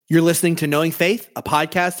You're listening to Knowing Faith, a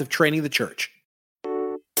podcast of Training the Church.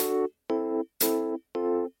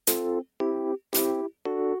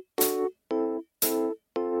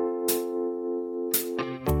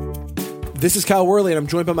 This is Kyle Worley, and I'm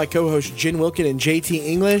joined by my co-hosts Jen Wilkin and JT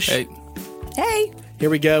English. Hey. Hey. Here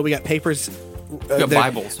we go. We got papers. We got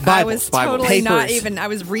Bibles. I was totally Papers. not even, I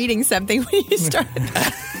was reading something when you started.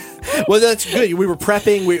 Well, that's good. We were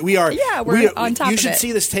prepping. We are. Yeah, we're on top You of should it.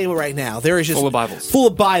 see this table right now. There is just Full of Bibles. full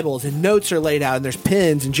of Bibles, and notes are laid out, and there's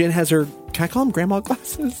pens. And Jen has her. Can I call them grandma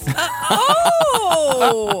glasses?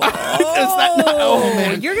 Oh,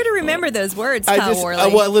 man. You're going to remember those words, Kyle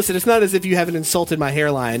Worley. Well, listen, it's not as if you haven't insulted my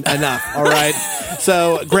hairline enough, all right?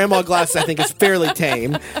 So, grandma glasses, I think, is fairly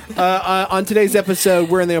tame. On today's episode,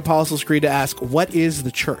 we're in the Apostles' Creed to ask, what is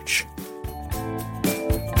the church?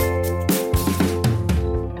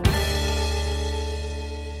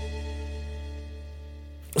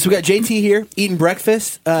 So, we got JT here, eating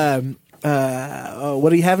breakfast. What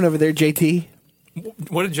are you having over there, JT?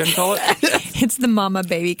 What did Jen call it? It's the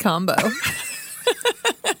mama-baby combo.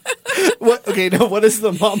 What? Okay, no, what is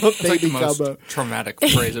the mama It's like baby the most combo? traumatic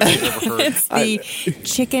phrase I've ever heard. It's the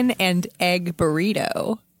chicken and egg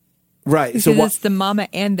burrito. Right. Because So what? it's the mama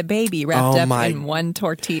and the baby wrapped Oh, up my- in one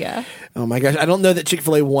tortilla. Oh my gosh, I don't know that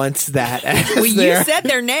Chick-fil-A wants that. Well, you said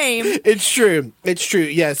their name. It's true. It's true.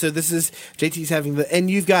 Yeah. So this is JT's having and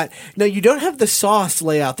you've got you don't have the sauce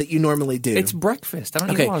layout that you normally do. It's breakfast. I don't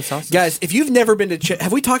okay, eat a lot of sauces. guys. If you've never been to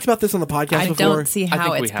have we talked about this on the podcast I before? don't see I how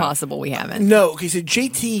think we it's have. possible we haven't. No. Okay. So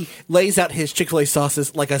JT lays out his Chick-fil-A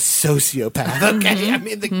sauces like a sociopath. Okay. I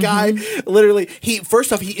mean, the guy literally.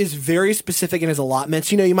 First off, he is very specific in his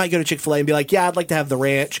allotments. You might go to Chick-fil-A and be like, "Yeah, I'd like to have the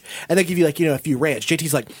ranch," and they give you a few ranch.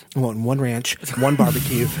 JT's like, "I want one ranch, one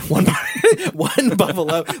barbecue, one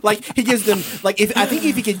buffalo." Like he gives them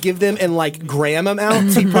if he could give them in gram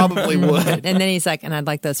amounts, he probably would. And then he's like, and I'd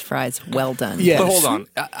like those fries well done. Yes. But hold on.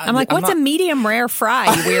 I'm like, what's a medium rare fry,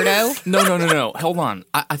 you weirdo? No. Hold on.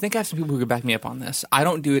 I think I have some people who could back me up on this. I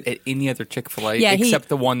don't do it at any other Chick-fil-A Yeah, except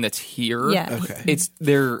the one that's here. Yeah. Okay.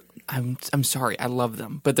 I'm sorry. I love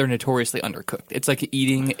them, but they're notoriously undercooked. It's like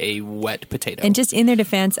eating a wet potato. And just in their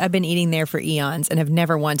defense, I've been eating there for eons and have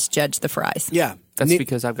never once judged the fries. Yeah. That's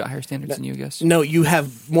because I've got higher standards than you, I guess. No, you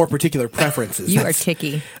have more particular preferences. You are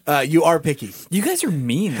ticky. You are picky. You guys are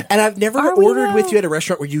mean. And I've never Are we, ordered with though? you at a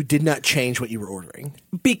restaurant where you did not change what you were ordering.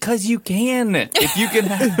 Because you can.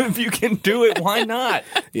 If you can do it, why not?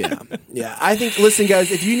 Yeah. I think, listen,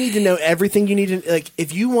 guys, if you need to know everything you need to,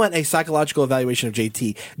 if you want a psychological evaluation of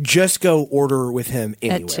JT, just go order with him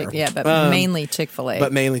anywhere. But mainly Chick-fil-A.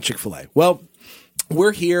 But mainly Chick-fil-A. Well,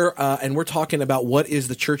 we're here and we're talking about what is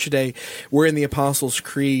the church today. We're in the Apostles'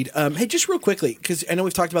 Creed. Hey, just real quickly, because I know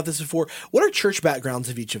we've talked about this before. What are church backgrounds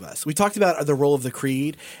of each of us? We talked about the role of the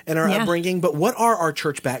creed and our upbringing, but what are our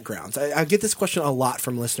church backgrounds? I get this question a lot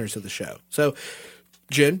from listeners of the show. So,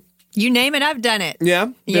 Jen? You name it, I've done it. Yeah?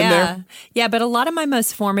 Been there? Yeah, but a lot of my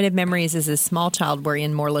most formative memories as a small child were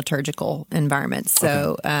in more liturgical environments.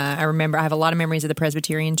 So I remember I have a lot of memories of the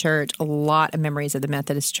Presbyterian Church, a lot of memories of the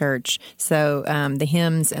Methodist Church. So the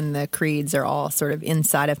hymns and the creeds are all sort of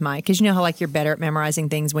inside of my, because you know how you're better at memorizing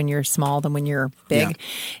things when you're small than when you're big. Yeah.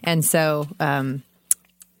 And so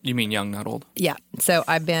You mean young, not old? yeah. So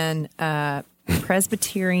I've been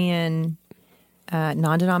Presbyterian,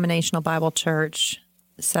 non-denominational Bible church,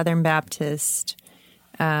 Southern Baptist,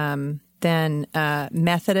 then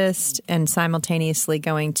Methodist, and simultaneously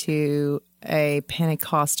going to a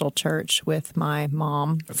Pentecostal church with my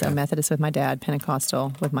mom. Okay. So Methodist with my dad,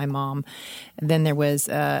 Pentecostal with my mom. Then there was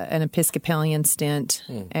an Episcopalian stint.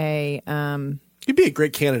 You'd be a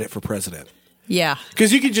great candidate for president. Yeah.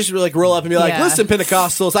 Because you could just roll up and be like, Yeah. "Listen,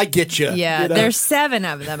 Pentecostals, I get you." Yeah, You know? there's 7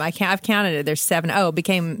 of them. I've counted it. There's 7.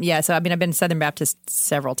 So I've been Southern Baptist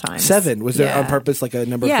several times. 7? Was there Yeah. on purpose a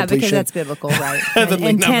number of Yeah, completion? because that's biblical, right? Heavenly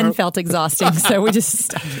and 10 number. felt exhausting, so we just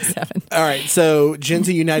stopped at 7. All right, so Jen's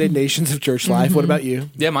a United Nations of church life. What about you?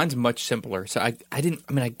 Yeah, mine's much simpler. So I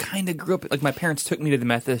kind of grew up, my parents took me to the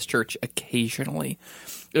Methodist church occasionally.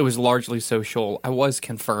 It was largely social. I was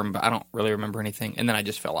confirmed, but I don't really remember anything. And then I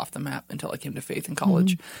just fell off the map until I came to faith in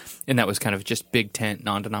college. And that was kind of just big tent,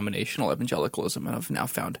 non-denominational evangelicalism. And I've now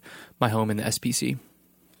found my home in the SPC.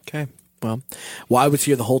 Okay. Well, I was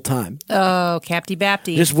here the whole time. Oh, Capty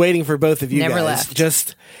Bapty. Just waiting for both of you Never guys. left.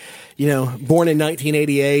 Just, born in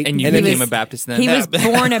 1988. And you became a Baptist then? He was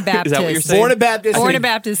born a Baptist. Is that what you're saying? Born a Baptist. Born a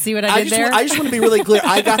Baptist. See what I did there? I just want to be really clear.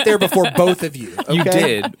 I got there before both of you. Okay? You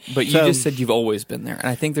did, but you So- just said you've always been there. And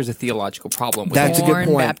I think there's a theological problem with That's that. a good Born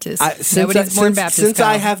point. Baptist. Since Born Baptist, Since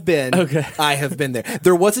I Kyle. have been, Okay. I have been there.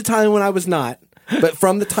 There was a time when I was not, but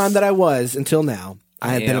from the time that I was until now,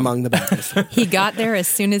 I have been among the Baptists. He got there as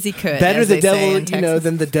soon as he could. Better as the they say devil in you know Texas.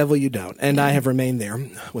 than the devil you don't. And I have remained there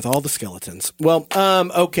with all the skeletons. Well,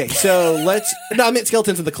 okay, so I meant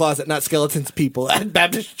skeletons in the closet, not skeletons people at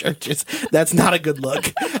Baptist churches. That's not a good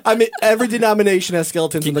look. I mean, every denomination has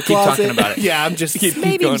skeletons in the Keep closet. talking about it. Yeah, I'm just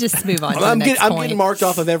Maybe going. just move on to I'm the next getting point. marked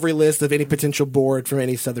off of every list of any potential board from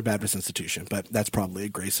any Southern Baptist institution, but that's probably a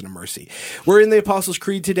grace and a mercy. We're in the Apostles'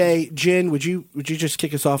 Creed today. Jen, would you just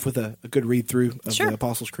kick us off with a good read through of Sure. the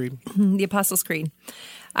Apostles' Creed? The Apostles' Creed.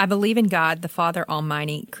 I believe in God, the Father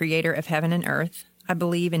Almighty, creator of heaven and earth. I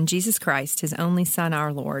believe in Jesus Christ, his only Son,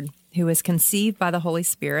 our Lord, who was conceived by the Holy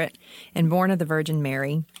Spirit and born of the Virgin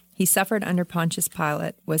Mary. He suffered under Pontius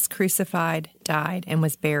Pilate, was crucified, died, and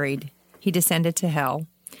was buried. He descended to hell.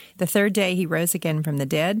 The third day he rose again from the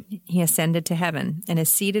dead. He ascended to heaven and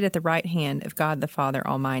is seated at the right hand of God the Father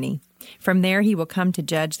Almighty. From there he will come to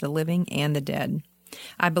judge the living and the dead.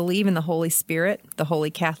 I believe in the Holy Spirit, the Holy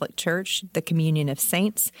Catholic Church, the communion of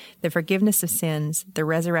saints, the forgiveness of sins, the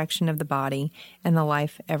resurrection of the body, and the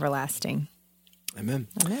life everlasting. Amen.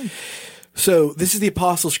 Amen. So this is the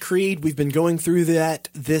Apostles' Creed. We've been going through that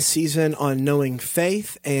this season on knowing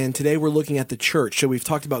faith, and today we're looking at the church. So we've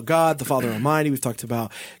talked about God, the Father Almighty. We've talked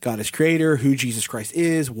about God as creator, who Jesus Christ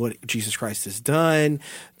is, what Jesus Christ has done,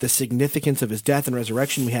 the significance of his death and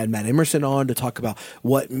resurrection. We had Matt Emerson on to talk about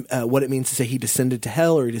what it means to say he descended to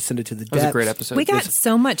hell or he descended to the That was depths. a great episode. We got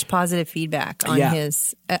so much positive feedback on Yeah.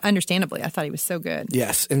 his, understandably, I thought he was so good.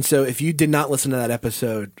 Yes. And so if you did not listen to that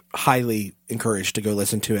episode, highly encouraged to go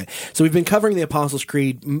listen to it. So we've been covering the Apostles'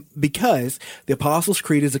 Creed because the Apostles'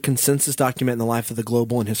 Creed is a consensus document in the life of the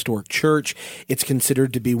global and historic church. It's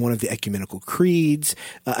considered to be one of the ecumenical creeds,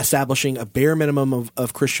 establishing a bare minimum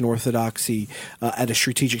of Christian orthodoxy at a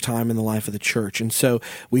strategic time in the life of the church. And so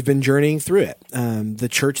we've been journeying through it. The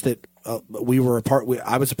church that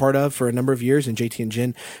I was a part of for a number of years, and JT and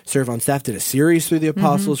Jen serve on staff, did a series through the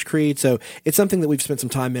Apostles' Creed. So it's something that we've spent some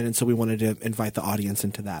time in, and so we wanted to invite the audience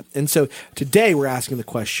into that. And so today we're asking the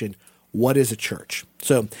question, what is a church?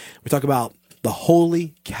 So we talk about the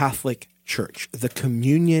Holy Catholic Church, the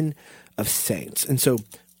communion of saints. And so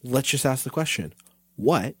let's just ask the question,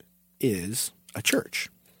 what is a church?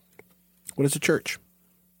 What is a church?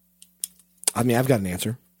 I mean, I've got an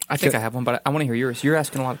answer. I think I have one, but I want to hear yours. You're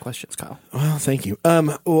asking a lot of questions, Kyle. Well, thank you.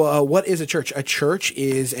 What is a church? A church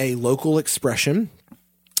is a local expression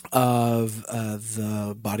of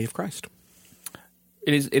the body of Christ.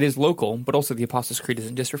 It is local, but also the Apostles' Creed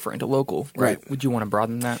isn't just referring to local. Right. Would you want to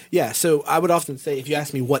broaden that? Yeah, so I would often say if you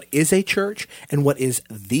ask me what is a church and what is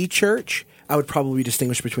the church, I would probably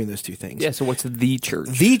distinguish between those two things. Yeah, so what's the church?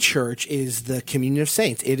 The church is the communion of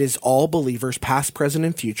saints. It is all believers, past, present,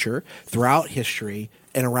 and future, throughout history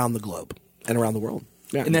and around the globe and around the world.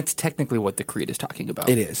 Yeah. And that's technically what the creed is talking about.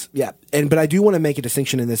 It is, yeah. But I do want to make a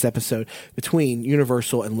distinction in this episode between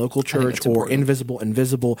universal and local church, that's or important. invisible and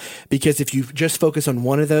visible, because if you just focus on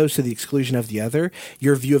one of those to the exclusion of the other,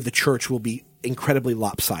 your view of the church will be incredibly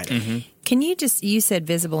lopsided. Can you you said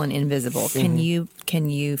visible and invisible. Can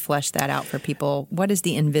you flesh that out for people? What is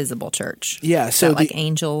the invisible church? Yeah, Is so that like the-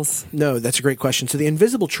 angels? No, that's a great question. So the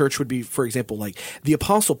invisible church would be, for example, like the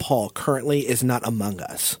Apostle Paul currently is not among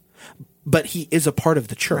us, but he is a part of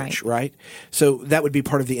the church, right? So that would be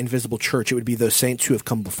part of the invisible church. It would be those saints who have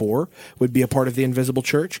come before would be a part of the invisible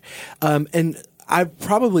church. And I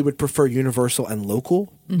probably would prefer universal and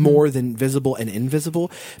local more than visible and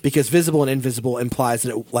invisible, because visible and invisible implies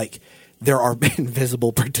that there are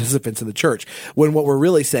invisible participants in the church, when what we're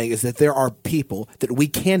really saying is that there are people that we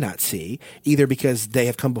cannot see, either because they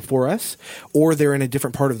have come before us or they're in a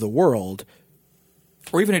different part of the world.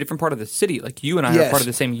 Or even a different part of the city. Like you and I Yes. are part of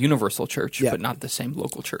the same universal church, Yeah. but not the same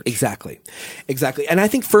local church. Exactly. And I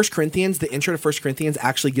think 1 Corinthians, the intro to 1 Corinthians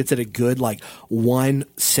actually gets at a good, one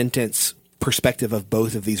sentence perspective of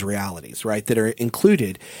both of these realities, right? That are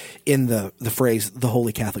included in the phrase, the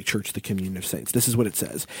Holy Catholic Church, the communion of saints. This is what it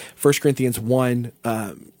says. 1 Corinthians 1,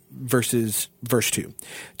 verse 2.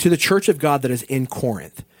 To the church of God that is in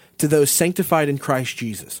Corinth, to those sanctified in Christ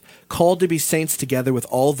Jesus, called to be saints together with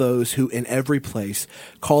all those who in every place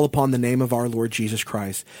call upon the name of our Lord Jesus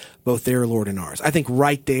Christ, both their Lord and ours. I think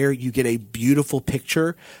right there you get a beautiful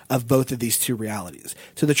picture of both of these two realities.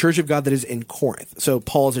 To the church of God that is in Corinth. So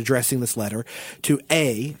Paul is addressing this letter to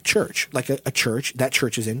a church, like a church. That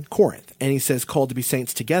church is in Corinth. And he says, called to be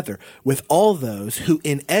saints together with all those who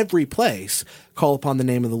in every place call upon the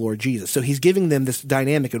name of the Lord Jesus. So he's giving them this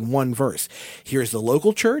dynamic in one verse. Here's the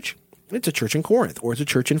local church. It's a church in Corinth, or it's a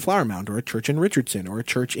church in Flower Mound, or a church in Richardson, or a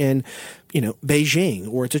church in,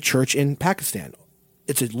 Beijing, or it's a church in Pakistan.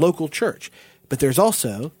 It's a local church. But there's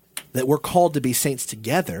also that we're called to be saints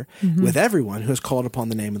together with everyone who has called upon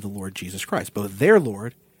the name of the Lord Jesus Christ, both their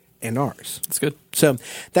Lord and ours. That's good. So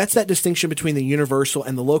that's that distinction between the universal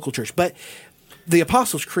and the local church. But the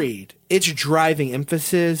Apostles' Creed, its driving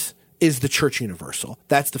emphasis is the church universal.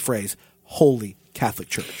 That's the phrase, Holy Catholic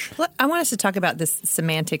Church. Well, I want us to talk about this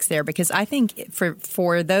semantics there, because I think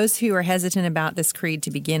for those who are hesitant about this creed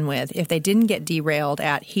to begin with, if they didn't get derailed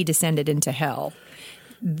at "he descended into hell,"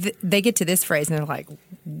 they get to this phrase and they're like,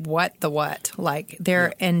 what the what? Like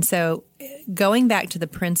and so going back to the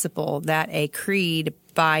principle that a creed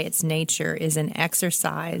by its nature is an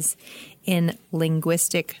exercise in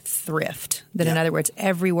linguistic thrift, that in other words,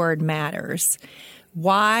 every word matters.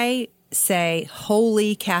 Why say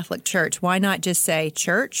Holy Catholic Church? Why not just say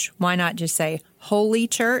church? Why not just say Holy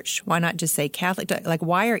Church? Why not just say Catholic? Like,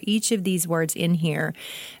 why are each of these words in here?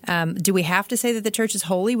 Do we have to say that the church is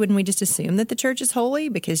holy? Wouldn't we just assume that the church is holy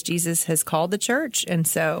because Jesus has called the church? And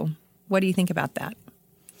so what do you think about that?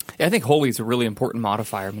 Yeah, I think holy is a really important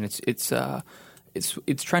modifier. I mean,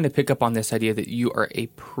 it's trying to pick up on this idea that you are a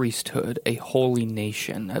priesthood, a holy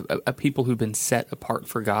nation, a people who've been set apart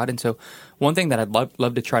for God. And so one thing that I'd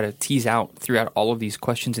love to try to tease out throughout all of these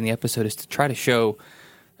questions in the episode is to try to show,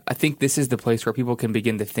 I think this is the place where people can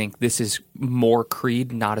begin to think this is more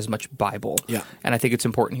creed, not as much Bible. Yeah. And I think it's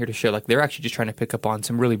important here to show, like, they're actually just trying to pick up on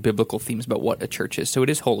some really biblical themes about what a church is. So it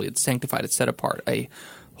is holy, it's sanctified, it's set apart, a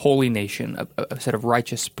holy nation, a set of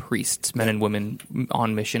righteous priests, men and women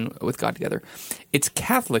on mission with God together. It's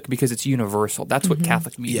Catholic because it's universal. That's what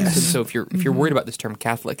Catholic means. Yes. And so if you're worried about this term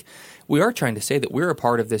Catholic, we are trying to say that we're a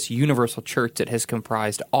part of this universal church that has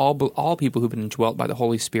comprised all people who've been indwelt by the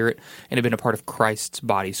Holy Spirit and have been a part of Christ's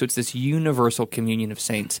body. So it's this universal communion of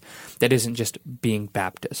saints that isn't just being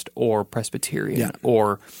Baptist or Presbyterian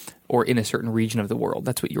or in a certain region of the world.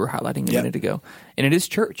 That's what you were highlighting a minute ago. And it is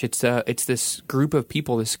church. It's this group of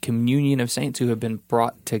people, this communion of saints who have been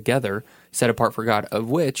brought together, set apart for God, of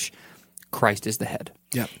which Christ is the head.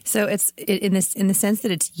 Yeah. So it's in the sense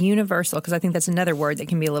that it's universal, because I think that's another word that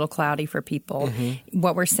can be a little cloudy for people.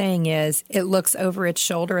 What we're saying is it looks over its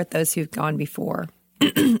shoulder at those who've gone before.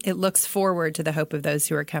 It looks forward to the hope of those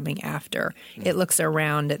who are coming after. It looks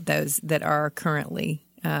around at those that are currently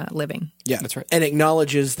living. Yeah, that's right. And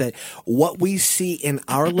acknowledges that what we see in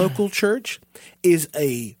our local church is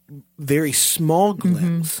a very small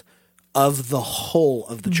glimpse of the whole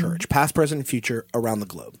of the church, past, present, and future around the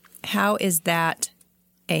globe. How is that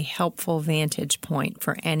a helpful vantage point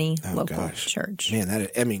for any local church?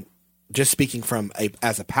 Man, just speaking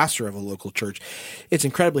as a pastor of a local church, it's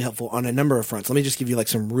incredibly helpful on a number of fronts. Let me just give you like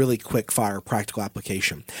some really quick fire practical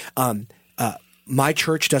application. My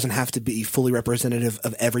church doesn't have to be fully representative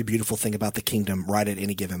of every beautiful thing about the kingdom right at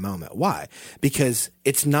any given moment. Why? Because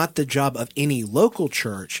it's not the job of any local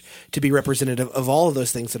church to be representative of all of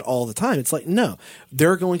those things at all the time. It's like, no,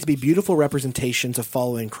 there are going to be beautiful representations of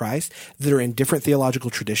following Christ that are in different theological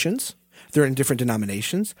traditions. They're in different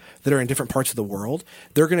denominations that are in different parts of the world.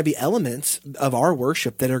 There are going to be elements of our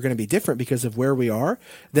worship that are going to be different because of where we are,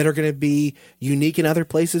 that are going to be unique in other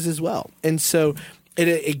places as well. And so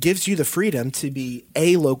it gives you the freedom to be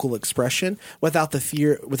a local expression without the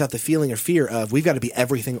feeling or fear of we've got to be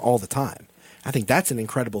everything all the time. I think that's an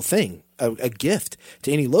incredible thing, a gift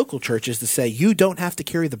to any local church, is to say you don't have to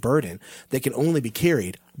carry the burden that can only be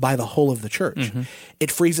carried by the whole of the church. It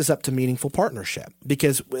frees us up to meaningful partnership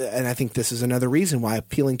because, and I think this is another reason why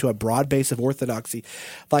appealing to a broad base of orthodoxy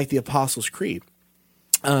like the Apostles' Creed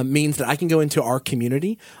means that I can go into our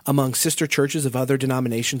community among sister churches of other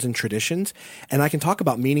denominations and traditions, and I can talk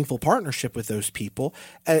about meaningful partnership with those people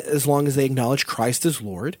as long as they acknowledge Christ as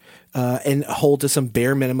Lord and hold to some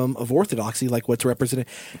bare minimum of orthodoxy like what's represented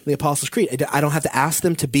in the Apostles' Creed. I don't have to ask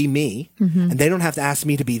them to be me, and they don't have to ask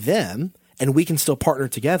me to be them, and we can still partner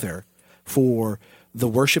together for the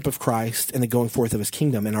worship of Christ and the going forth of his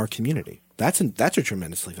kingdom in our community. That's a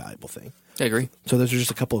tremendously valuable thing. I agree. So those are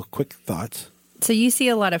just a couple of quick thoughts. So you see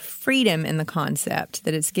a lot of freedom in the concept,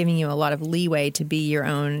 that it's giving you a lot of leeway to be your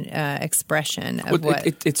own expression of what...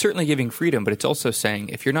 It's certainly giving freedom, but it's also saying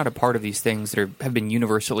if you're not a part of these things that have been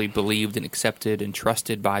universally believed and accepted and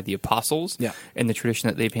trusted by the apostles and the tradition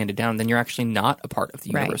that they've handed down, then you're actually not a part of the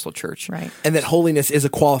universal church. Right. And that holiness is a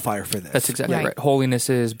qualifier for this. That's exactly right. Holiness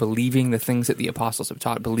is believing the things that the apostles have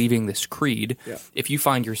taught, believing this creed. Yeah. If you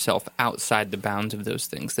find yourself outside the bounds of those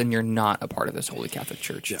things, then you're not a part of this Holy Catholic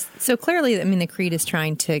Church. Yeah. So clearly, the creed is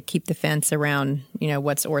trying to keep the fence around,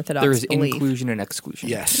 what's Orthodox There is belief. inclusion and exclusion.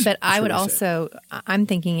 Yes. But I would also, I'm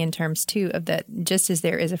thinking in terms, too, of that just as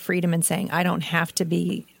there is a freedom in saying I don't have to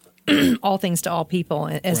be all things to all people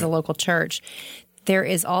as a local church, There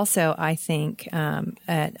is also, I think,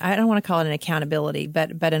 I don't want to call it an accountability,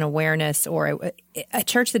 but an awareness, or a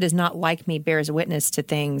church that is not like me bears witness to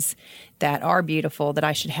things that are beautiful that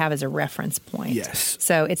I should have as a reference point. Yes.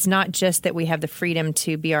 So it's not just that we have the freedom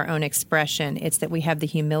to be our own expression; it's that we have the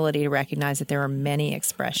humility to recognize that there are many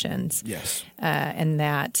expressions. Yes. And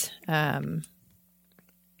that, well,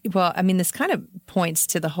 I mean, this kind of points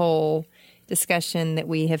to the whole discussion that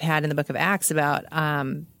we have had in the Book of Acts about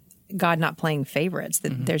God not playing favorites,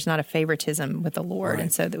 that there's not a favoritism with the Lord. Right.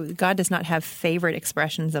 And so God does not have favorite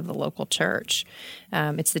expressions of the local church.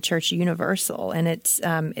 It's the church universal. And it's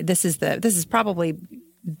this is probably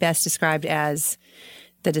best described as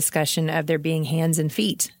the discussion of there being hands and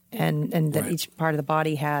feet. And that Right. each part of the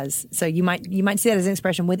body has. So you might see that as an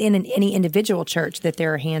expression within any individual church, that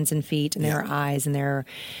there are hands and feet, and there are eyes, and there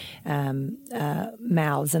are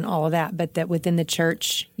mouths, and all of that. But that within the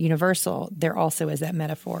church universal, there also is that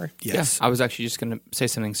metaphor. Yes. Yeah, I was actually just going to say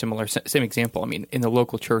something similar. Same example. I mean, in the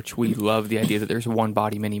local church, we love the idea that there's one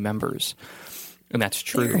body, many members. And that's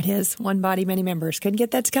true. There it is. One body, many members. Couldn't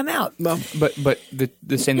get that to come out. Well, But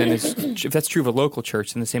the same then is, if that's true of a local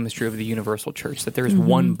church, then the same is true of the universal church, that there is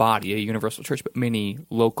one body, a universal church, but many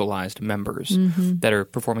localized members that are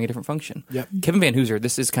performing a different function. Yep. Kevin Van Hooser,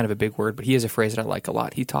 this is kind of a big word, but he has a phrase that I like a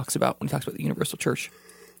lot. He talks about, when he talks about the universal church,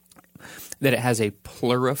 that it has a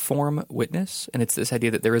pluriform witness, and it's this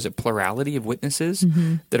idea that there is a plurality of witnesses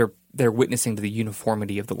that are witnessing to the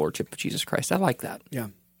uniformity of the Lordship of Jesus Christ. I like that. yeah.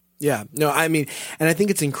 Yeah, no, I mean, and I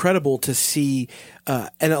think it's incredible to see,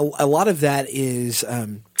 and a lot of that is,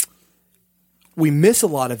 we miss a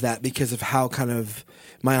lot of that because of how kind of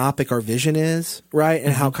myopic our vision is, right?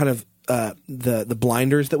 And how kind of the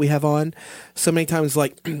blinders that we have on. So many times,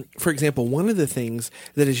 like, for example, one of the things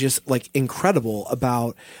that is just like incredible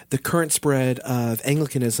about the current spread of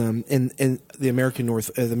Anglicanism in the American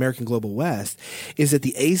North, the American Global West, is that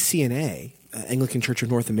the ACNA, Anglican Church of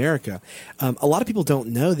North America. A lot of people don't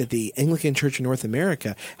know that the Anglican Church of North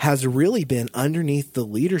America has really been underneath the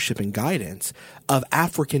leadership and guidance of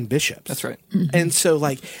African bishops. That's right. And so,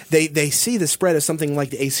 like, they see the spread of something like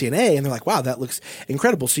the ACNA, and they're like, wow, that looks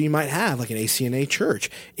incredible. So you might have, like, an ACNA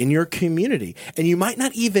church in your community, and you might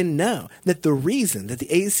not even know that the reason that the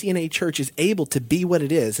ACNA church is able to be what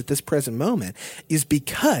it is at this present moment is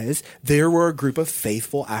because there were a group of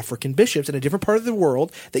faithful African bishops in a different part of the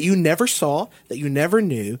world that you never saw, that you never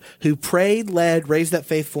knew, who prayed, led, raised up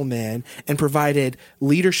faithful men, and provided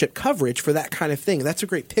leadership coverage for that kind of thing. That's a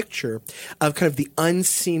great picture of kind of the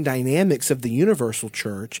unseen dynamics of the universal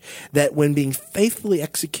church that, when being faithfully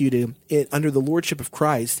executed under the lordship of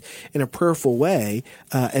Christ in a prayerful way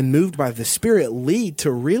and moved by the Spirit, lead to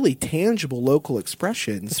really tangible local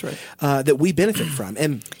expressions. That's right. That we benefit from.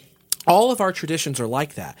 And all of our traditions are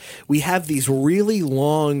like that. We have these really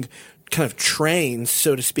long kind of trains,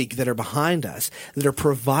 so to speak, that are behind us, that are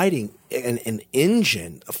providing an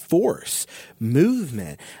engine, a force,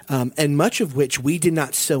 movement, and much of which we did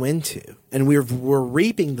not sow into. And we're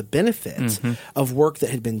reaping the benefits of work that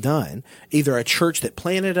had been done, either a church that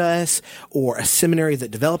planted us, or a seminary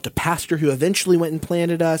that developed a pastor who eventually went and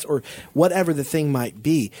planted us, or whatever the thing might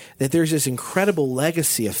be, that there's this incredible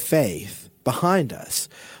legacy of faith behind us.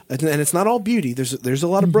 And it's not all beauty. There's a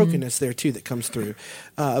lot of brokenness there too that comes through.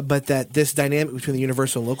 But that this dynamic between the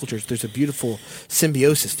universal and local church, there's a beautiful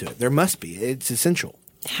symbiosis to it. There must be. It's essential.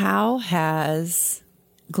 How has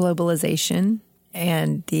globalization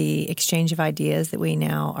and the exchange of ideas that we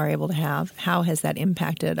now are able to have, how has that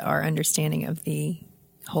impacted our understanding of the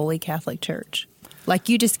Holy Catholic Church? Like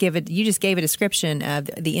you just gave a description of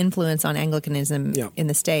the influence on Anglicanism in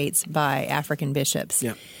the States by African bishops.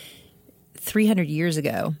 Yeah. 300 years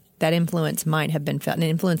ago, that influence might have been felt. An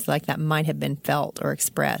influence like that might have been felt or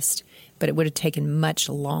expressed, but it would have taken much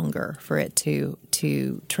longer for it to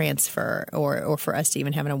transfer, or for us to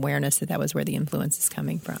even have an awareness that was where the influence is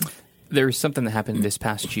coming from. There's something that happened this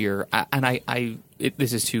past year,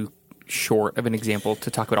 this is too short of an example to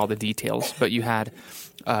talk about all the details, but you had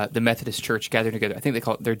the Methodist Church gathered together. I think they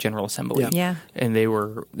call it their General Assembly. Yeah. And they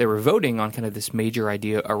were voting on kind of this major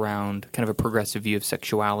idea around kind of a progressive view of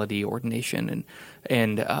sexuality, ordination,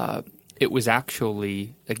 and it was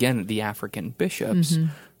actually, again, the African bishops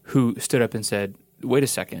who stood up and said, wait a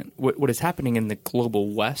second, what is happening in the global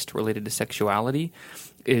West related to sexuality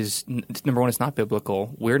is, number one, it's not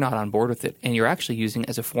biblical. We're not on board with it, and you're actually using it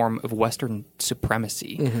as a form of Western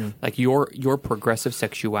supremacy. Like your progressive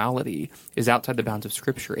sexuality is outside the bounds of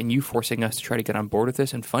Scripture, and you forcing us to try to get on board with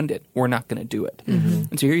this and fund it. We're not going to do it.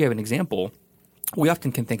 And so here you have an example we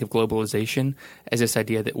often can think of globalization as this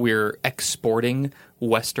idea that we're exporting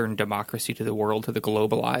Western democracy to the world, to the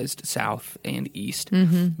globalized South and East.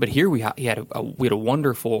 But here we had a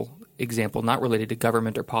wonderful example, not related to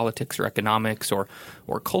government or politics or economics or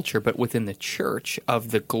culture, but within the church,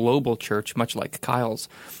 of the global church, much like Kyle's,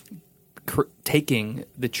 taking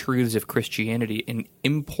the truths of Christianity and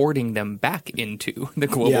importing them back into the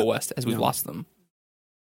global West as we've lost them.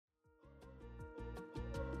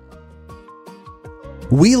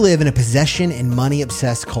 We live in a possession and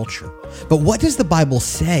money-obsessed culture. But what does the Bible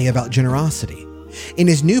say about generosity? In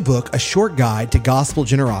his new book, A Short Guide to Gospel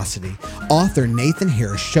Generosity, author Nathan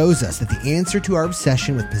Harris shows us that the answer to our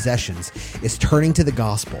obsession with possessions is turning to the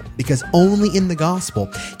gospel, because only in the gospel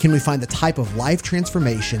can we find the type of life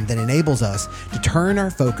transformation that enables us to turn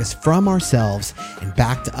our focus from ourselves and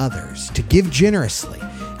back to others, to give generously,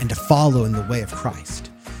 and to follow in the way of Christ.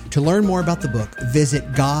 To learn more about the book, visit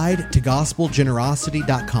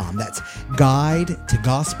guidetogospelgenerosity.com. That's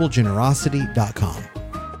guidetogospelgenerosity.com.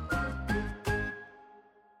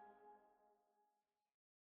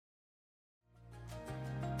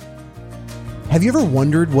 Have you ever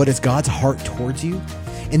wondered what is God's heart towards you?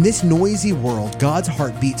 In this noisy world, God's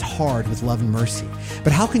heart beats hard with love and mercy.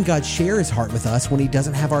 But how can God share his heart with us when he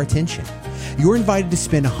doesn't have our attention? You're invited to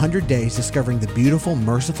spend 100 days discovering the beautiful,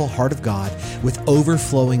 merciful heart of God with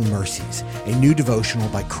Overflowing Mercies, a new devotional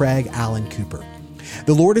by Craig Allen Cooper.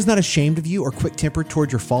 The Lord is not ashamed of you or quick-tempered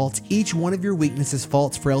toward your faults. Each one of your weaknesses,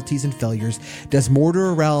 faults, frailties, and failures does more to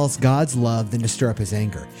arouse God's love than to stir up his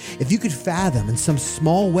anger. If you could fathom in some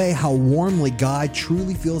small way how warmly God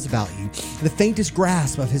truly feels about you, the faintest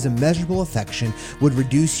grasp of his immeasurable affection would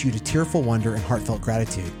reduce you to tearful wonder and heartfelt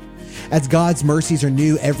gratitude. As God's mercies are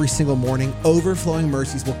new every single morning, Overflowing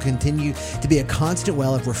Mercies will continue to be a constant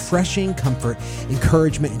well of refreshing comfort,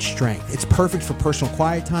 encouragement, and strength. It's perfect for personal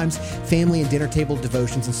quiet times, family and dinner table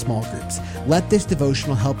devotions, and small groups. Let this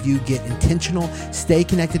devotional help you get intentional, stay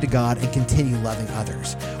connected to God, and continue loving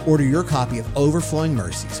others. Order your copy of Overflowing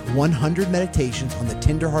Mercies, 100 Meditations on the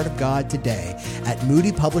Tender Heart of God today at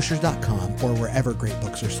moodypublishers.com or wherever great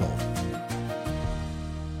books are sold.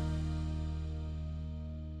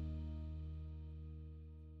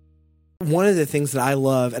 One of the things that I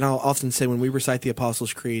love, and I'll often say when we recite the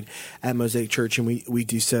Apostles' Creed at Mosaic Church, and we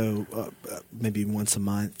do so maybe once a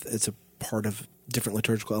month, it's a part of different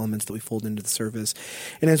liturgical elements that we fold into the service.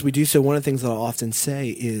 And as we do so, one of the things that I'll often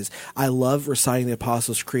say is I love reciting the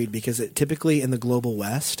Apostles' Creed because typically in the global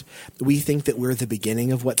West, we think that we're the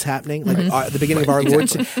beginning of what's happening, like the beginning of our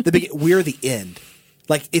Lord's, we're the end.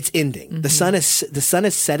 Like it's ending. The sun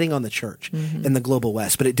is setting on the church in the global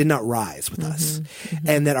West, but it did not rise with us.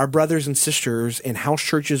 And that our brothers and sisters in house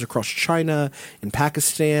churches across China, in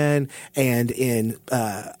Pakistan, and in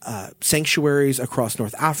sanctuaries across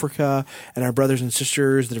North Africa, and our brothers and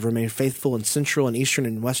sisters that have remained faithful in Central and Eastern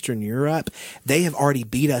and Western Europe, they have already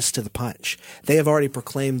beat us to the punch. They have already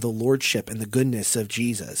proclaimed the lordship and the goodness of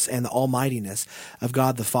Jesus and the almightiness of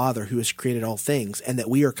God the Father who has created all things, and that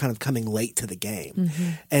we are kind of coming late to the game.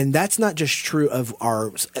 And that's not just true of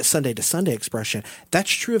our Sunday to Sunday expression. That's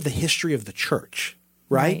true of the history of the church,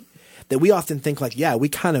 right? That we often think like, yeah, we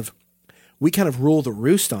kind of rule the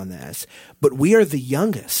roost on this, but we are the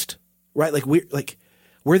youngest, right?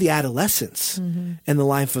 We're the adolescents in the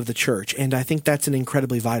life of the church. And I think that's an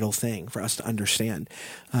incredibly vital thing for us to understand.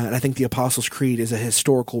 And I think the Apostles' Creed is a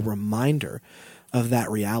historical reminder of that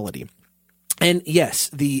reality. And yes,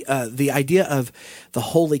 the idea of the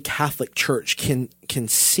Holy Catholic Church can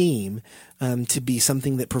seem to be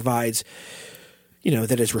something that provides,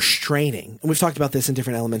 that is restraining. And we've talked about this in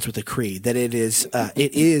different elements with the creed, that it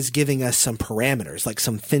is giving us some parameters, like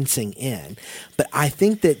some fencing in. But I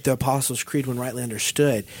think that the Apostles' Creed, when rightly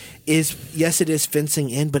understood, is, yes, it is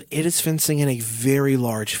fencing in, but it is fencing in a very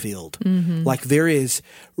large field. Like there is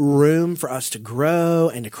room for us to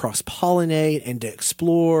grow and to cross-pollinate and to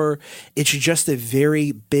explore. It's just a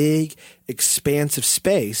very big, expansive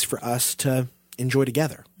space for us to enjoy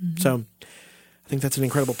together. So I think that's an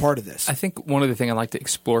incredible part of this. I think one other thing I'd like to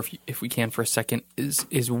explore, if we can for a second,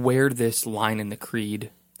 is where this line in the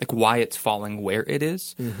creed, like why it's falling where it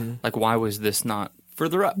is. Like why was this not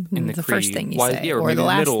further up in the creed? The first thing you say, or or maybe the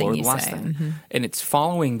last middle, thing or you the last say. thing. And it's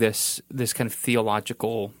following this kind of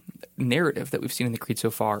theological narrative that we've seen in the creed so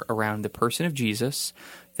far around the person of Jesus,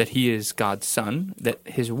 that he is God's son, that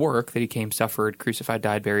his work, that he came, suffered, crucified,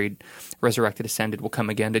 died, buried, resurrected, ascended, will come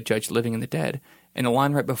again to judge the living and the dead. And the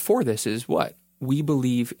line right before this is what? We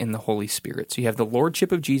believe in the Holy Spirit. So you have the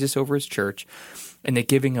lordship of Jesus over his church. and the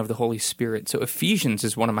giving of the Holy Spirit. So Ephesians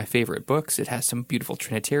is one of my favorite books. It has some beautiful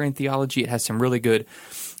Trinitarian theology. It has some really good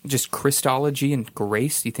just Christology and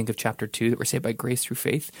grace. You think of chapter 2, that we're saved by grace through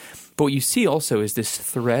faith. But what you see also is this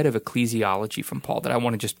thread of ecclesiology from Paul that I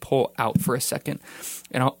want to just pull out for a second.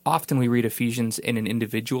 And often we read Ephesians in an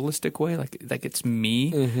individualistic way, like it's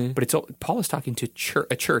me. But Paul is talking to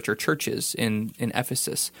a church or churches in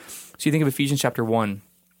Ephesus. So you think of Ephesians chapter 1.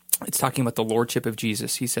 It's talking about the lordship of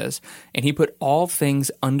Jesus, he says. And he put all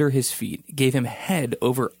things under his feet, gave him head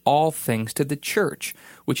over all things to the church,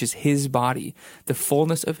 which is his body, the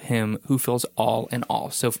fullness of him who fills all in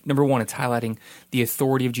all. So number one, it's highlighting the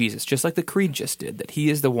authority of Jesus, just like the creed just did, that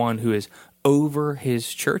he is the one who is over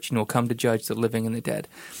his church and will come to judge the living and the dead.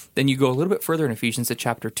 Then you go a little bit further in Ephesians to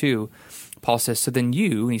chapter 2. Paul says, so then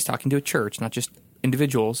you, and he's talking to a church, not just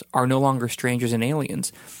individuals, are no longer strangers and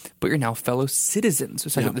aliens, but you're now fellow citizens. So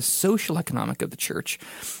it's like the social economic of the church.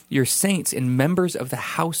 You're saints and members of the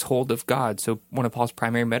household of God. So one of Paul's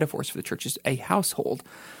primary metaphors for the church is a household.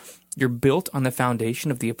 You're built on the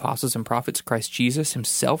foundation of the apostles and prophets, Christ Jesus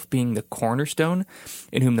himself being the cornerstone,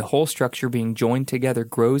 in whom the whole structure being joined together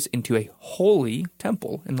grows into a holy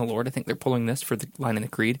temple in the Lord. I think they're pulling this for the line in the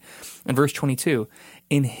creed. And verse 22,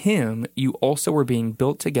 in him you also were being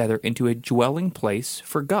built together into a dwelling place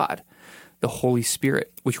for God, the Holy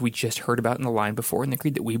Spirit, which we just heard about in the line before in the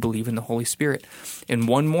creed, that we believe in the Holy Spirit. And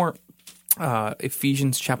one more,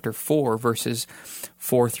 Ephesians chapter 4, verses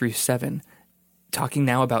 4 through 7. Talking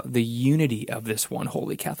now about the unity of this one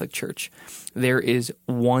holy Catholic Church. There is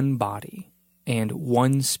one body and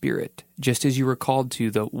one Spirit, just as you were called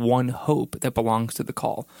to the one hope that belongs to the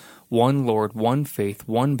call. One Lord, one faith,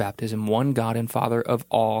 one baptism, one God and Father of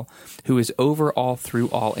all, who is over all, through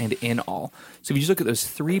all, and in all. So if you just look at those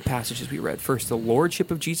three passages we read, first, the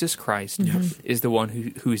Lordship of Jesus Christ is the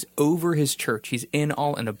one who is over his church. He's in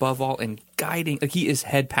all and above all and guiding. Like he is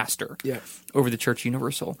head pastor over the Church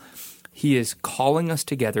Universal. He is calling us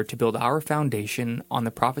together to build our foundation on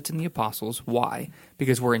the prophets and the apostles. Why?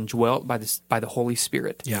 Because we're indwelt by the Holy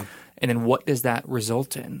Spirit. Yeah. And then what does that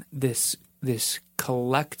result in? This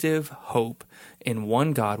collective hope in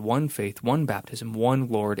one God, one faith, one baptism, one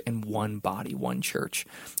Lord, and one body, one church.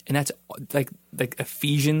 And that's like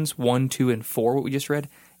Ephesians 1, 2, and 4, what we just read,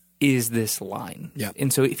 is this line. Yeah.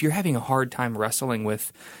 And so if you're having a hard time wrestling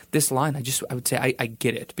with this line, I would say I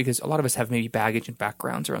get it, because a lot of us have maybe baggage and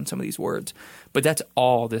backgrounds around some of these words. But that's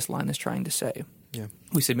all this line is trying to say. Yeah.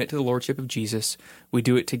 We submit to the Lordship of Jesus. We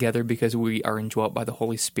do it together because we are indwelt by the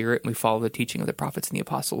Holy Spirit, and we follow the teaching of the prophets and the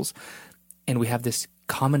apostles. And we have this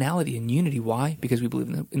commonality and unity. Why? Because we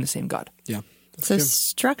believe in the same God. Yeah. So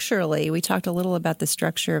structurally, we talked a little about the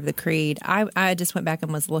structure of the creed. I just went back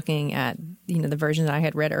and was looking at the version that I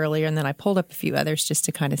had read earlier, and then I pulled up a few others just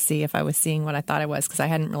to kind of see if I was seeing what I thought I was, because I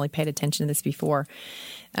hadn't really paid attention to this before.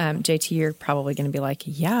 JT, you're probably going to be like,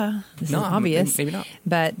 "Yeah, this is obvious." Maybe not.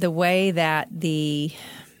 But the way that the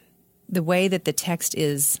text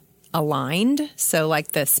is aligned, so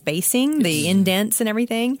like the spacing, the indents and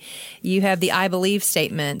everything, you have the I believe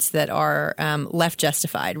statements that are left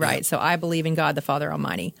justified, right? Yeah. So I believe in God the Father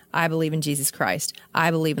Almighty. I believe in Jesus Christ.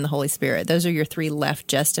 I believe in the Holy Spirit. Those are your three left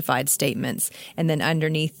justified statements. And then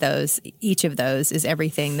underneath those, each of those is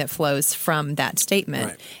everything that flows from that statement.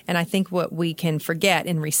 Right. And I think what we can forget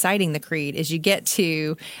in reciting the creed is you get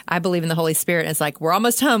to, I believe in the Holy Spirit, and it's like, we're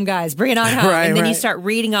almost home, guys, bring it on home. And then you start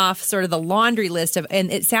reading off sort of the laundry list of,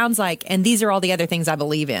 and it sounds like, and these are all the other things I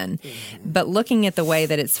believe in. Mm-hmm. But looking at the way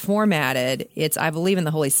that it's formatted, it's I believe in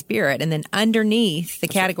the Holy Spirit. And then underneath the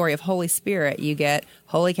category of Holy Spirit, you get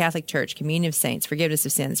Holy Catholic Church, communion of saints, forgiveness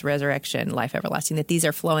of sins, resurrection, life everlasting, that these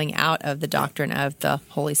are flowing out of the doctrine of the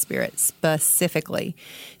Holy Spirit specifically.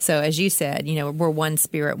 So as you said, we're one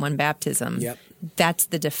Spirit, one baptism. Yep. That's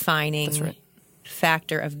the defining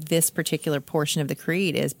factor of this particular portion of the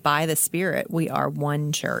creed is by the Spirit, we are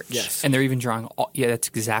one church. Yes. And they're even drawing, that's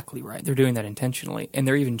exactly right. They're doing that intentionally. And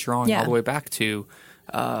they're even drawing all the way back to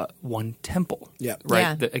one temple,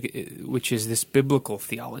 right? Yeah. Which is this biblical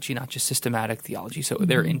theology, not just systematic theology. So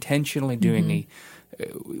they're intentionally doing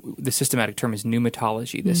the systematic term is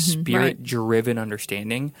pneumatology, the spirit-driven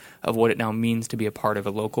understanding of what it now means to be a part of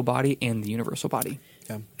a local body and the universal body.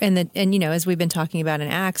 Yeah. And as we've been talking about in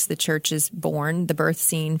Acts, the church is born. The birth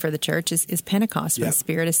scene for the church is Pentecost, when the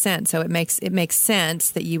Spirit is sent. So it makes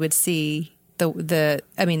sense that you would see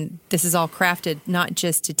this is all crafted not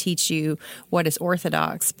just to teach you what is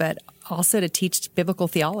orthodox, but also to teach biblical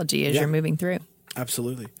theology as you're moving through.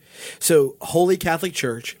 Absolutely. So Holy Catholic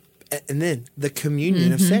Church, and then the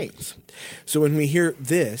communion of saints. So when we hear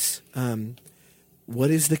this, what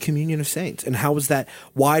is the communion of saints, and how is that?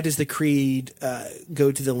 Why does the creed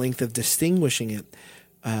go to the length of distinguishing it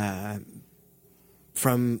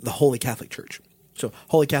from the Holy Catholic Church? So,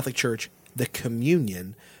 Holy Catholic Church, the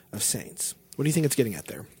communion of saints. What do you think it's getting at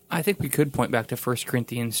there? I think we could point back to 1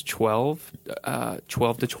 Corinthians 12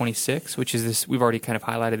 to 26, which is this. We've already kind of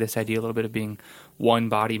highlighted this idea a little bit of being one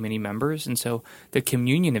body, many members. And so the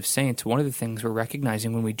communion of saints, one of the things we're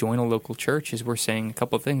recognizing when we join a local church is we're saying a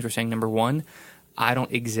couple of things. We're saying, number one, I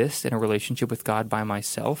don't exist in a relationship with God by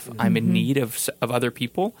myself. Mm-hmm. I'm in need of other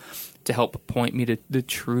people to help point me to the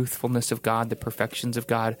truthfulness of God, the perfections of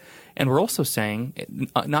God. And we're also saying,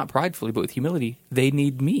 not pridefully, but with humility, they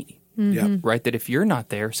need me. Mm-hmm. Yeah. Right? That if you're not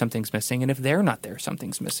there, something's missing. And if they're not there,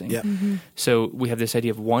 something's missing. Yeah. Mm-hmm. So we have this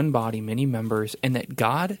idea of one body, many members, and that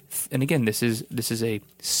God, and again, this is a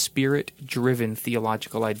spirit-driven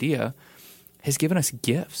theological idea, has given us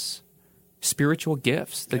gifts, spiritual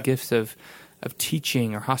gifts, the gifts of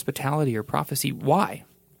teaching or hospitality or prophecy. Why?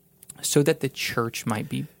 So that the church might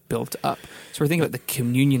be built up. So we're thinking about the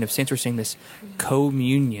communion of saints. We're saying this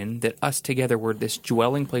communion, that us together we're this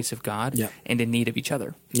dwelling place of God and in need of each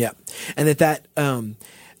other. Yeah. And that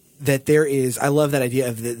there is, I love that idea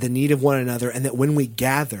of the need of one another, and that when we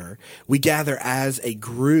gather as a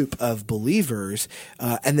group of believers,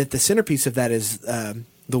 and that the centerpiece of that is the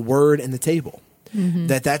word and the table. Mm-hmm.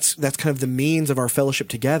 That's kind of the means of our fellowship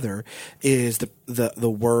together is the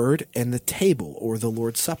word and the table, or the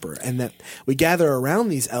Lord's Supper, and that we gather around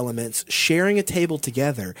these elements, sharing a table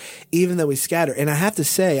together, even though we scatter. And I have to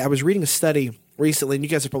say, I was reading a study recently, and you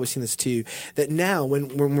guys have probably seen this too, that now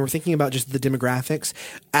when we're thinking about just the demographics,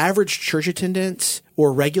 average church attendance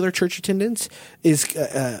or regular church attendance is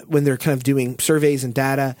when they're kind of doing surveys and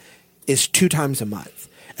data is 2 times a month.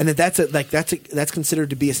 And that's considered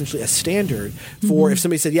to be essentially a standard for if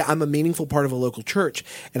somebody said, yeah, I'm a meaningful part of a local church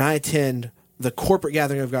and I attend the corporate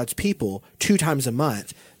gathering of God's people 2 times a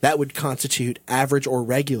month, that would constitute average or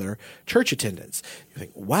regular church attendance. You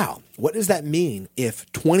think, wow, what does that mean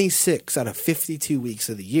if 26 out of 52 weeks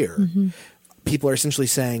of the year, people are essentially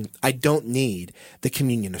saying, I don't need the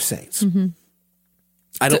communion of saints? Mm-hmm.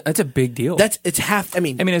 That's a big deal. It's half. I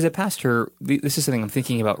mean, as a pastor, this is something I'm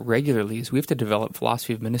thinking about regularly. Is we have to develop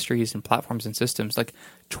philosophy of ministries and platforms and systems. Like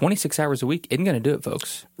 26 hours a week isn't going to do it,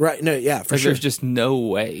 folks. Right? No, yeah, for sure. There's just no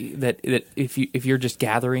way that if you're just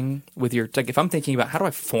gathering with your, like, if I'm thinking about how do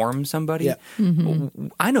I form somebody,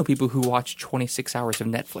 I know people who watch 26 hours of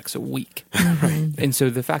Netflix a week, right? And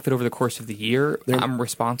so the fact that over the course of the year I'm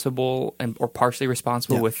responsible or partially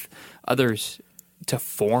responsible with others to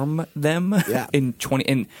form them in 20,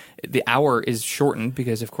 and the hour is shortened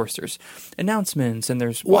because, of course, there's announcements and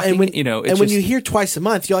there's walking, when you hear twice a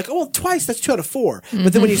month, you're like, oh, well, twice, that's 2 out of 4.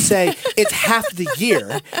 But then when you say it's half the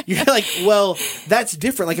year, you're like, well, that's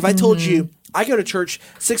different. Like if I told you I go to church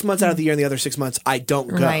 6 months out of the year and the other 6 months I don't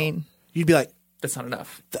go, right, you'd be like, that's not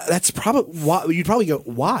enough. That's probably why. You'd probably go,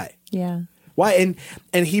 why? Yeah. Why?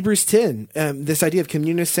 And Hebrews 10, this idea of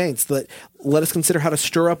communion of saints, that let us consider how to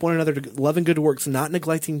stir up one another to love and good works, not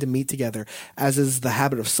neglecting to meet together, as is the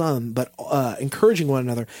habit of some, but encouraging one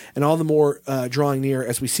another, and all the more drawing near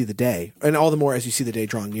as we see the day, and all the more as you see the day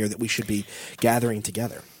drawing near, that we should be gathering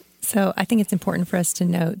together. So I think it's important for us to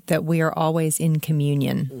note that we are always in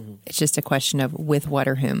communion. Mm-hmm. It's just a question of with what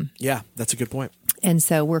or whom. Yeah, that's a good point. And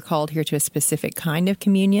so we're called here to a specific kind of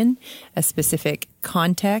communion, a specific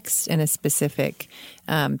context, and a specific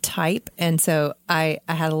type. And so I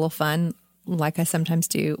had a little fun, like I sometimes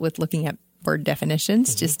do, with looking at word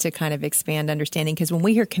definitions, just to kind of expand understanding. Because when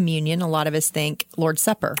we hear communion, a lot of us think Lord's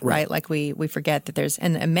Supper, right? Like we forget that there's,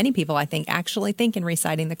 and many people I think actually think in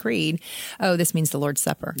reciting the creed, oh, this means the Lord's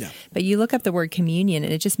Supper. Yeah. But you look up the word communion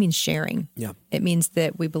and it just means sharing. Yeah. It means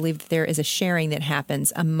that we believe that there is a sharing that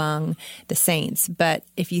happens among the saints. But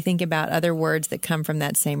if you think about other words that come from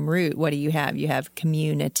that same root, what do you have? You have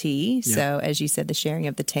community. Yeah. So as you said, the sharing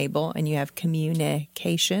of the table, and you have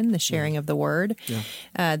communication, the sharing of the word.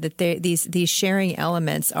 Yeah. These sharing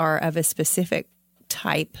elements are of a specific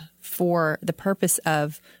type for the purpose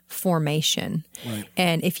of formation. Right.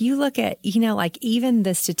 And if you look at, like even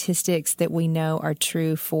the statistics that we know are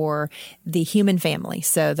true for the human family,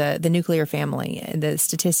 so the nuclear family, the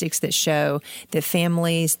statistics that show that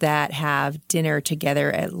families that have dinner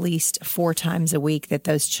together at least 4 times a week, that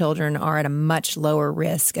those children are at a much lower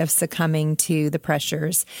risk of succumbing to the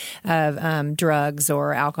pressures of drugs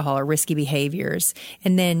or alcohol or risky behaviors.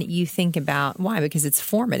 And then you think about why, because it's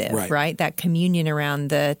formative, right? That communion around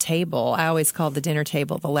the table. I always call the dinner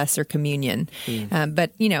table the lesser communion.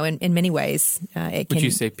 But, in many ways, it can... Would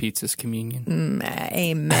you say pizza's communion?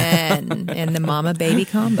 Amen. And the mama baby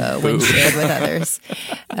combo when shared with others.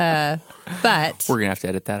 But We're going to have to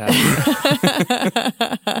edit that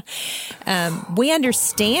out. we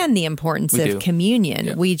understand the importance We of do. communion.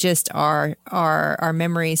 Yeah. We just our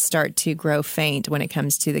memories start to grow faint when it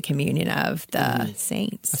comes to the communion of the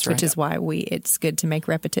saints, That's right. which is why it's good to make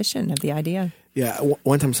repetition of the idea. Yeah,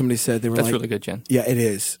 one time somebody said they were That's like, really good, Jen. Yeah, it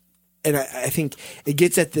is. And I think it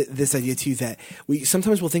gets at this idea too that we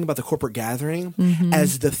sometimes will think about the corporate gathering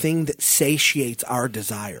as the thing that satiates our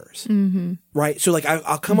desires, right? So like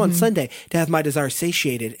I'll come on Sunday to have my desires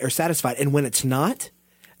satiated or satisfied, and when it's not,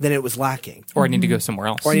 then it was lacking, Or I need to go somewhere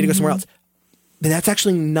else. or I need to go somewhere else. But that's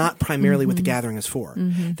actually not primarily what the gathering is for.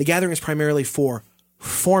 The gathering is primarily for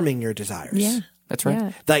forming your desires. Yeah, That's right.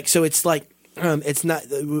 Yeah. Like, so it's like, it's not,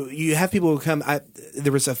 you have people who come,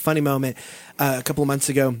 there was a funny moment a couple of months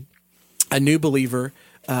ago. A new believer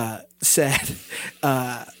said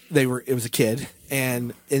it was a kid,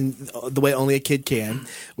 and in the way only a kid can,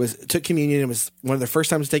 took communion. It was one of their first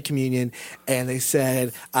times to take communion, and they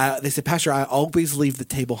said, Pastor, I always leave the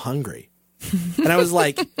table hungry. And I was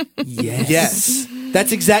like, yes.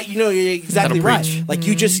 That's you're exactly That'll right. preach. Like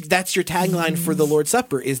that's your tagline for the Lord's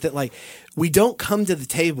Supper, is that like we don't come to the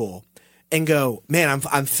table and go, man,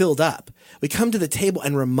 I'm filled up. We come to the table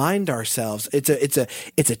and remind ourselves it's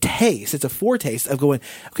a taste, it's a foretaste of going,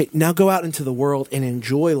 okay, now go out into the world and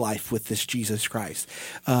enjoy life with this Jesus Christ,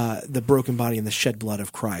 the broken body and the shed blood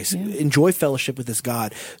of Christ. Yeah. Enjoy fellowship with this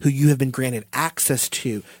God who you have been granted access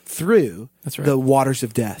to through That's right. the waters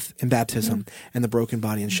of death and baptism and the broken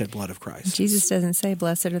body and shed blood of Christ. Jesus doesn't say,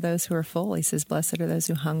 blessed are those who are full. He says, blessed are those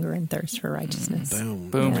who hunger and thirst for righteousness. Boom.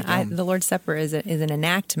 Boom. Yeah, the Lord's Supper is an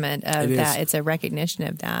enactment of It that. is. It's a recognition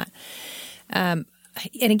of that. And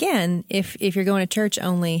again, if you're going to church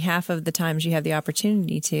only half of the times you have the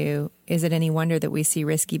opportunity to, is it any wonder that we see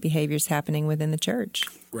risky behaviors happening within the church?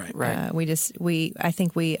 Right. Right. I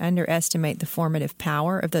think we underestimate the formative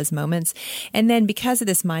power of those moments. And then because of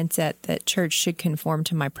this mindset that church should conform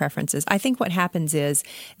to my preferences, I think what happens is,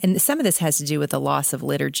 and some of this has to do with the loss of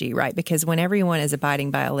liturgy, right? Because when everyone is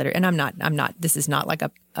abiding by a liturgy, and I'm not, this is not like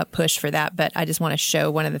a push for that, but I just want to show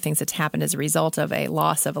one of the things that's happened as a result of a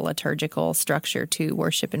loss of a liturgical structure to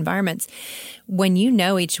worship environments. When you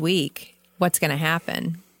know each week what's going to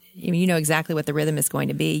happen, you know exactly what the rhythm is going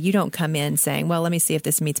to be. You don't come in saying, well, let me see if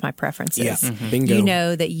this meets my preferences. Yeah. Bingo. You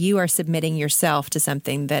know that you are submitting yourself to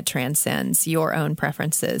something that transcends your own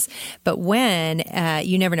preferences. But when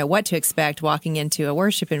you never know what to expect walking into a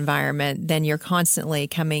worship environment, then you're constantly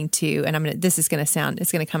coming to, and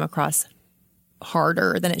it's going to come across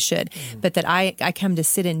harder than it should, but that I come to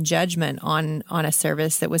sit in judgment on a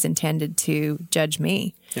service that was intended to judge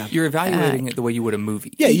me. You're evaluating it the way you would a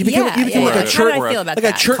movie. Yeah, you become like a How church, do I feel about like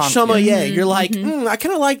a that? church sommelier. You're like, I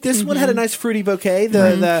kind of like this one. Had a nice fruity bouquet.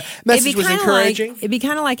 The message was encouraging. It'd be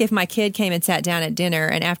kind of like if my kid came and sat down at dinner,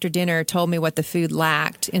 and after dinner told me what the food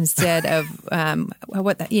lacked, instead of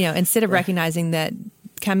instead of recognizing that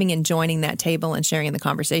coming and joining that table and sharing in the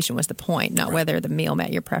conversation was the point, not whether the meal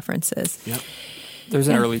met your preferences. Yep. There's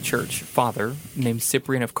an early church father named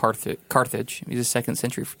Cyprian of Carthage. He's a 2nd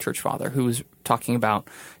century church father who was talking about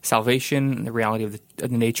salvation and the reality of the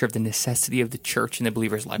nature of the necessity of the church in the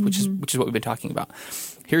believer's life, which is what we've been talking about.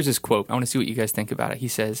 Here's his quote. I want to see what you guys think about it. He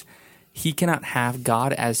says, "He cannot have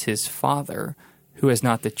God as his father who has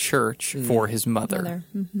not the church for his mother."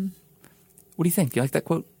 What do you think? Do you like that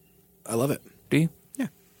quote? I love it. Do you? Yeah.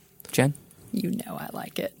 Jen? You know I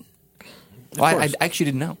like it. Well, I course. actually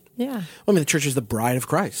didn't know. Yeah. Well, I mean, the church is the bride of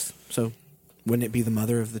Christ, so wouldn't it be the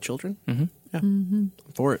mother of the children? Mm-hmm. Yeah, I'm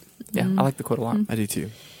for it. Yeah, I like the quote a lot. I do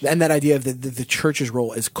too. And that idea of the church's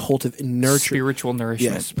role is Spiritual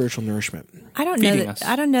nourishment. Yes, spiritual nourishment. I don't Feeding know us.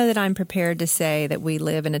 I don't know that I'm prepared to say that we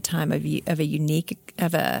live in a time of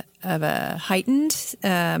a heightened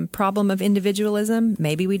problem of individualism.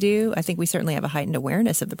 Maybe we do. I think we certainly have a heightened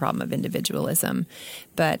awareness of the problem of individualism,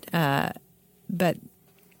 but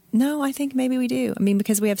no, I think maybe we do. I mean,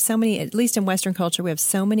 because we have so many, at least in Western culture, we have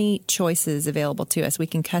so many choices available to us. We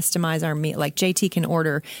can customize our meal. Like JT can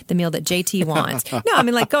order the meal that JT wants. No, I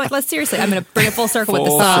mean, like, let's seriously, I'm going to bring it full circle with the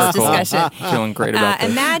sauce discussion. Feeling great about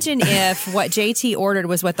this. Imagine if what JT ordered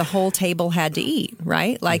was what the whole table had to eat,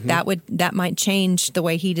 right? Like that might change the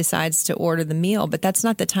way he decides to order the meal, but that's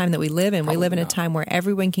not the time that we live in. We live in a time where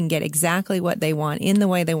everyone can get exactly what they want in the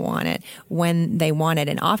way they want it, when they want it.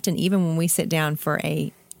 And often, even when we sit down for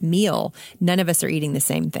a meal, none of us are eating the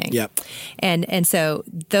same thing. Yep. And so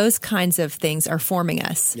those kinds of things are forming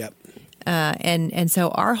us. Yep. And so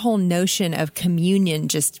our whole notion of communion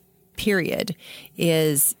just period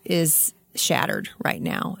is shattered right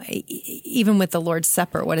now. Even with the Lord's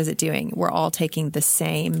Supper, what is it doing? We're all taking the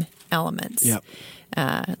same elements. Yep.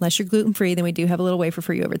 Unless you're gluten-free, then we do have a little wafer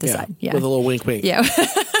for you over at the side. Yeah. With a little wink, wink. Yeah.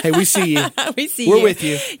 Hey, we see you. We see We're you. with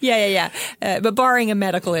you. Yeah. But barring a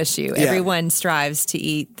medical issue, Yeah. everyone strives to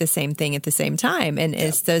eat the same thing at the same time. And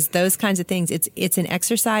it's those kinds of things. It's an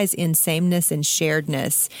exercise in sameness and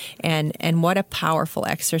sharedness. And what a powerful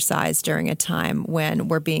exercise during a time when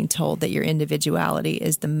we're being told that your individuality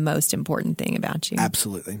is the most important thing about you.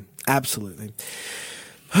 Absolutely.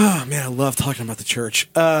 Oh, man, I love talking about the church.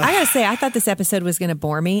 I gotta say, I thought this episode was going to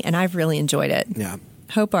bore me, and I've really enjoyed it. Yeah.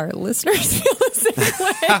 Hope our listeners feel the same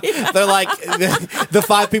way. They're like, the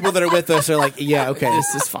 5 people that are with us are like, yeah, okay.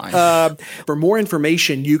 This is fine. For more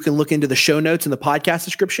information, you can look into the show notes in the podcast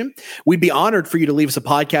description. We'd be honored for you to leave us a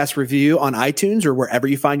podcast review on iTunes or wherever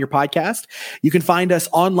you find your podcast. You can find us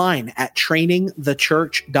online at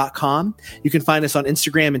trainingthechurch.com. You can find us on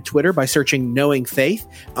Instagram and Twitter by searching Knowing Faith.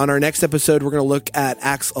 On our next episode, we're going to look at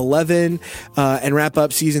Acts 11 and wrap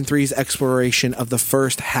up season 3's exploration of the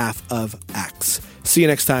first half of Acts. See you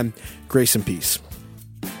next time. Grace and peace.